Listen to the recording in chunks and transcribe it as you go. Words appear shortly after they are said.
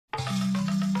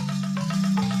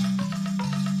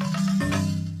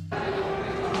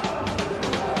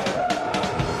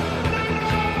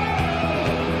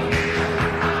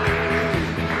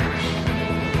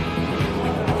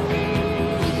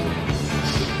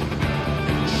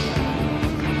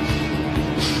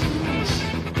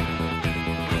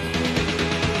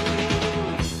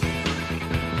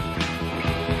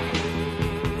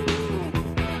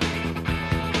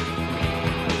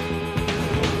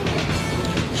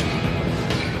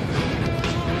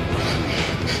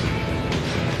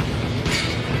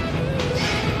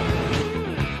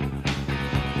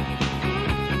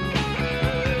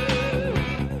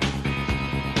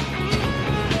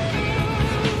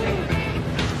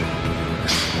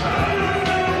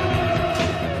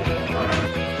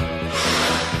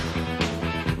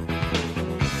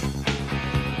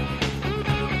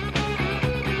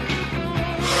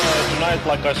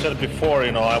like I said before,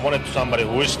 I wanted somebody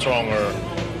who is stronger.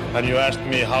 And you asked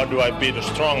me, how do I beat a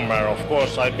strong man? Of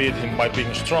course, I beat him by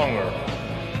being stronger.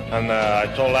 And I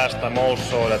told last time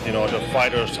also that, the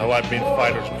fighters, how I've been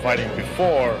fighting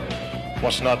before,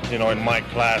 was not, in my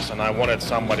class, and I wanted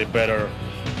somebody better.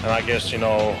 And I guess,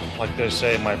 like they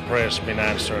say, my prayer's been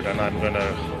answered, and I'm gonna...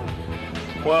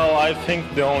 Well, I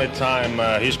think the only time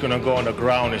he's gonna go on the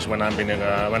ground is when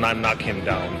I knock him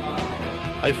down.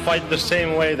 I fight the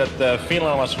same way that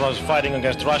Finland was fighting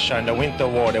against Russia in the Winter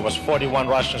War. There was 41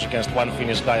 Russians against one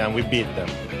Finnish guy, and we beat them.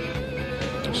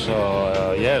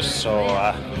 So, yes,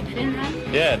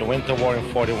 yeah, the Winter War in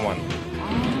 41.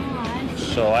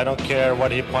 So I don't care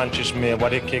what he punches me,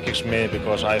 what he kicks me,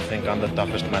 because I think I'm the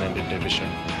toughest man in the division.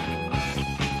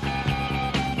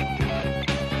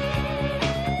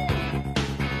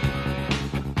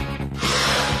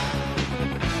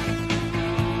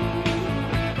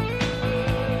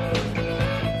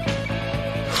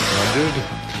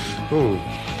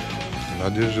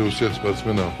 Надежды у всех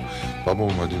спортсменов,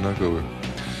 по-моему, одинаковые.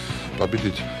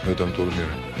 Победить в этом турнире.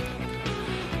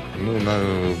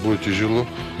 Будет тяжело,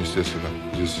 естественно.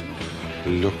 Здесь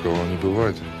легкого не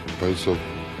бывает. Бойцов,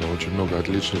 очень много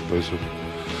отличных бойцов.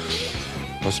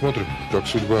 Посмотрим, как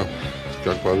судьба,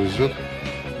 как повезет.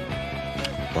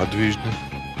 Подвижный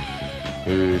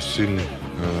и сильный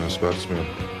спортсмен.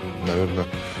 Наверное,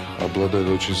 обладает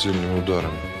очень сильными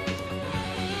ударами.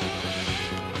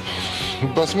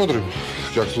 Посмотрим,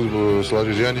 как судьба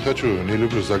сложится. Я не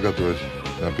люблю загадывать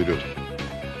наперед.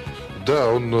 Да,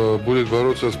 он будет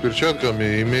бороться с перчатками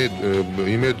и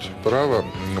имеет право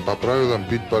по правилам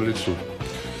бить по лицу.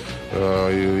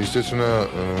 Естественно,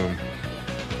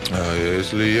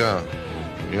 если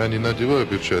я не надеваю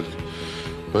перчатки,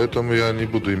 поэтому я не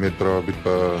буду иметь права бить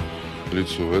по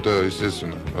лицу. Это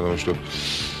естественно, потому что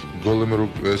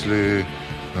если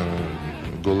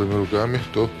голыми руками,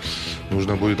 то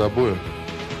нужно будет обоим.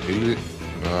 Или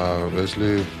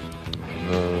если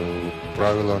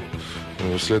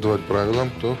следовать правилам,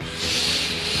 то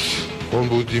он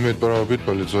будет иметь право бить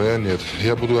по лицу, а я нет.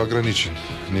 Я буду ограничен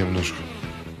немножко.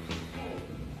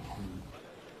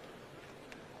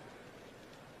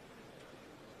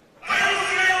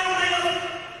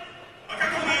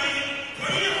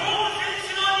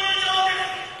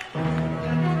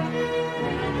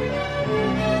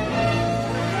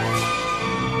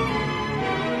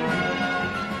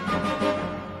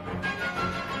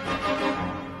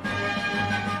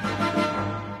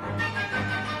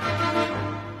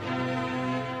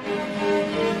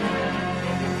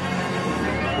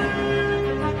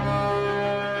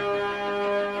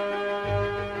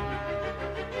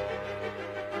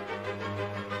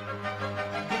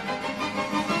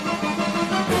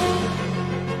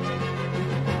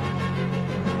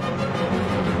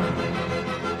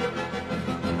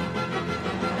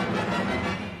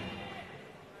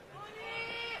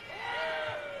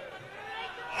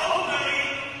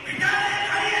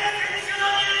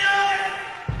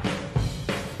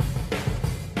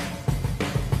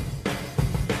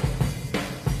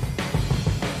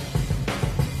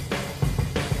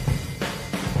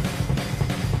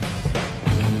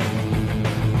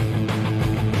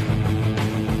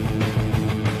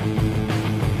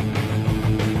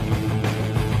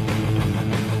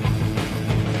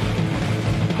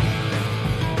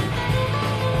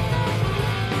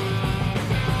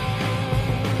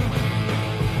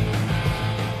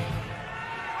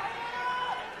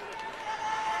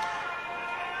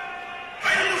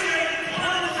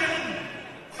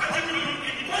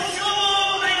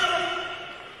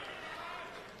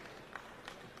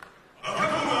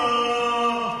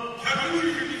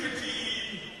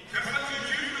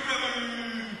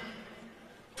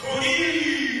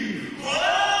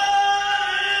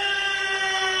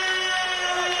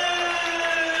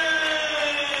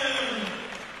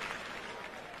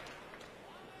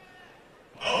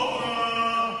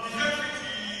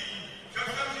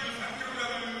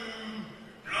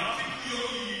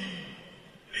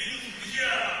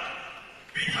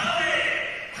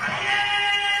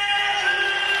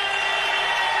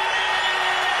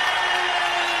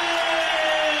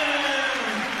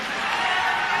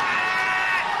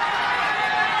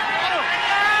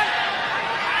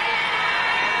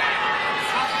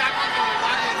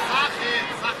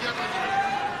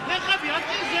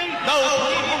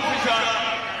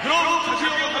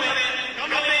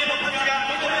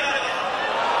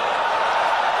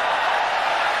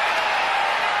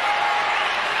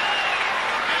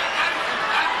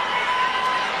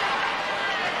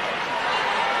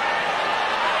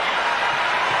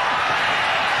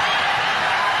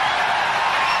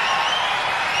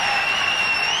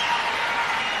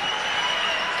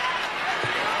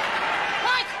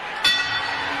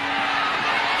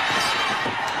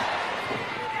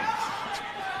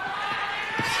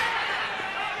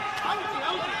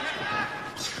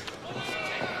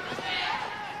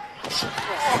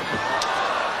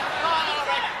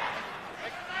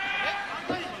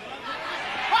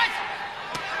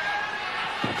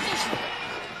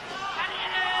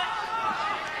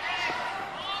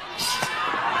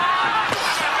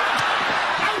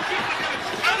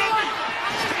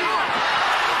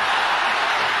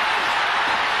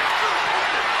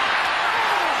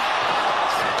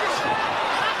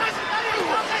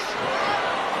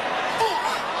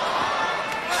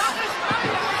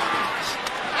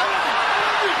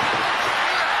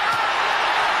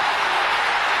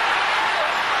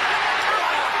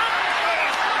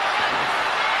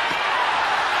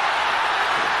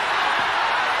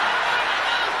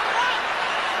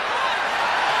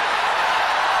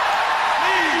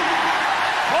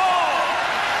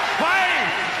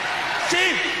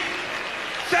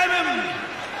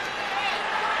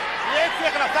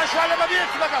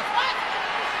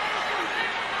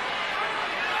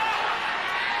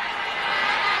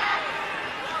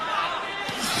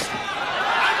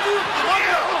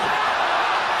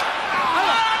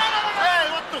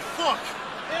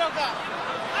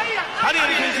 タリエ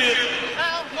ル選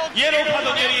手、イエローカー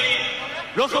ドにより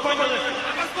ロストポイントで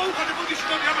す。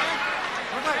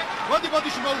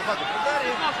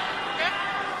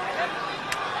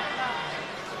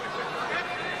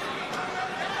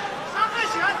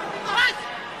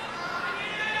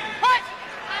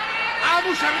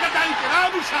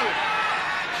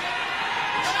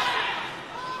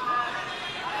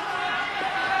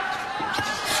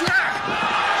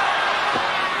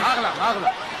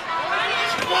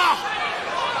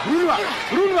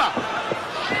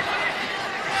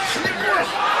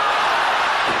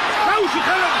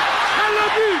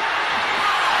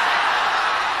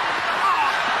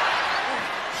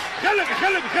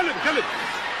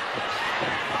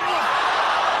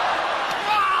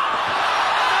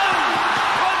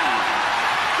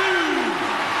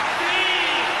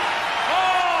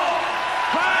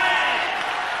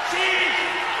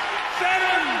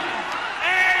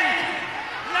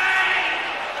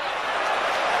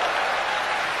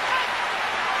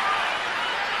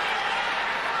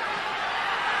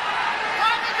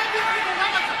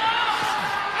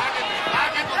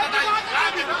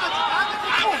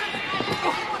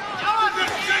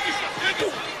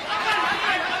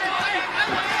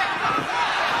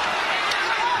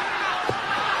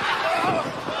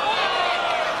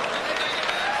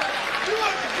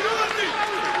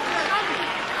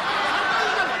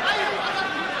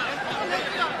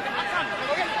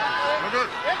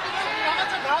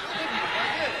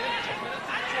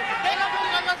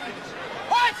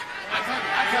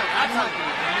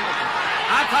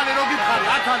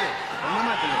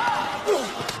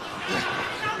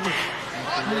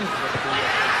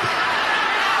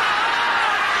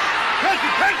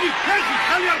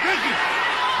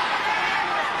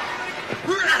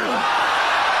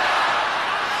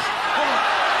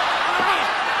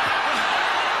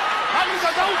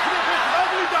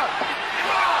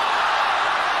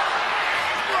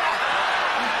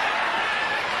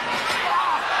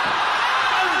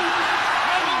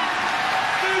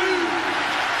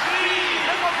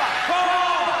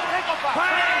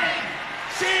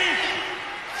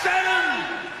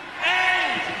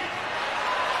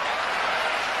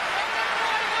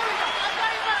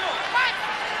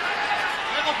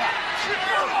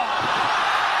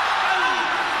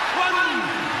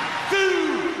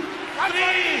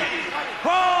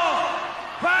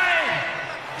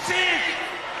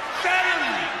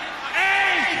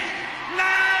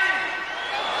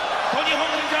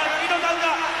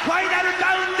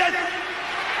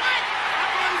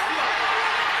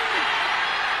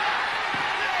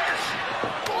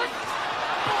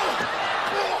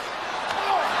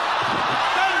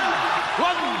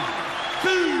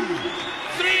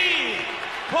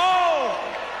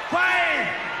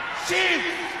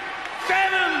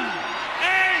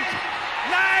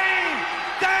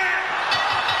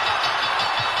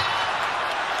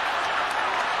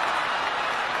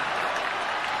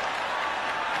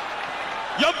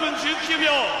4分19秒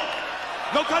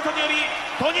ノックアウトにより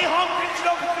トニー・ホーク選手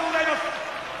の勝ちでございます。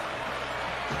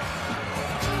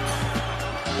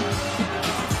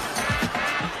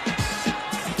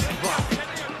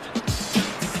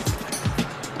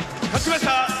勝ちました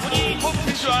トニー・ホーク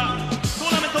選手はト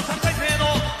ーナメント3回戦への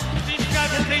進出が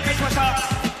決定いたしました。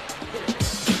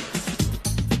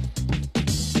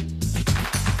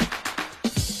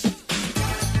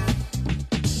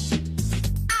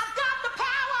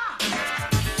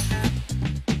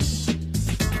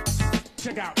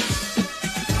Check out.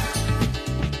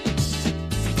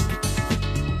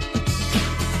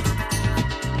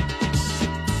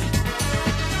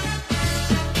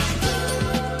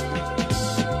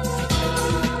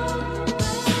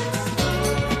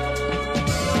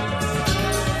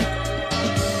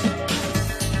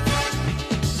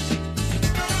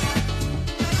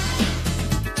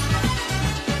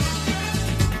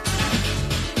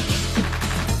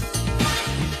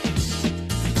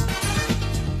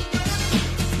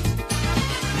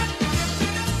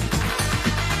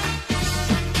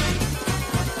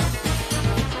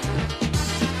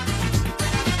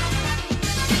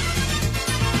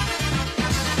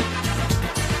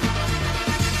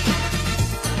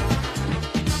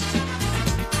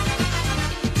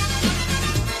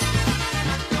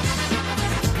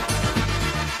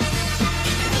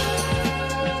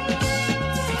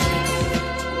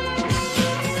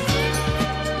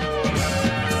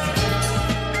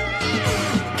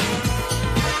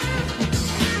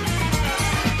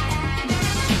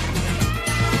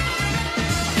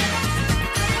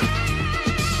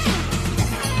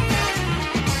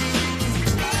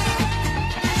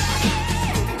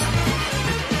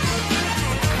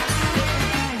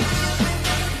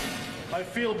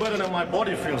 better than my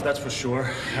body feels, that's for sure.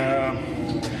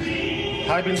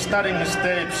 I've been studying his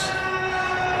tapes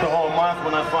the whole month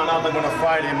when I found out I'm gonna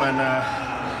fight him, and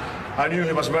I knew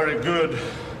he was very good.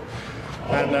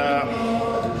 And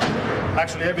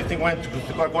actually everything went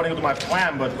according to my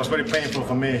plan, but it was very painful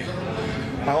for me.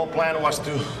 My whole plan was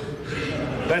to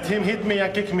let him hit me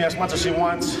and kick me as much as he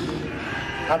wants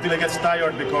until he gets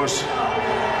tired, because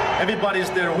everybody's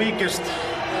their weakest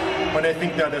when they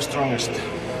think they're their strongest.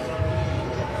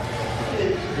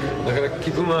 だから気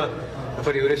分はやっ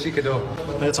ぱり嬉しいけど、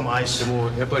 Need some ice. でも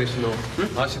やっぱりその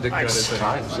足で切られたりす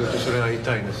るとそれは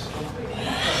痛いです。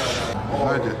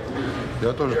 Знаете,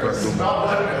 я тоже так думаю.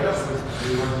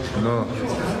 Но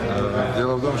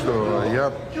дело в том, что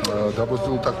я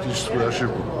допустил тактическую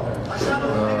ошибку.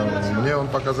 Мне он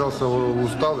показался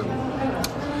усталым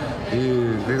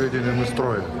и выведенным из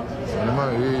строя.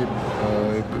 Понимаю, и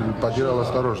потерял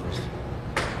осторожность.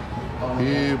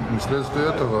 И вследствие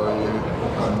этого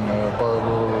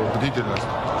бдительность.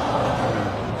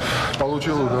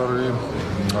 Получил удар, и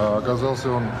оказался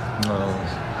он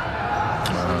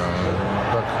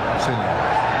как синий.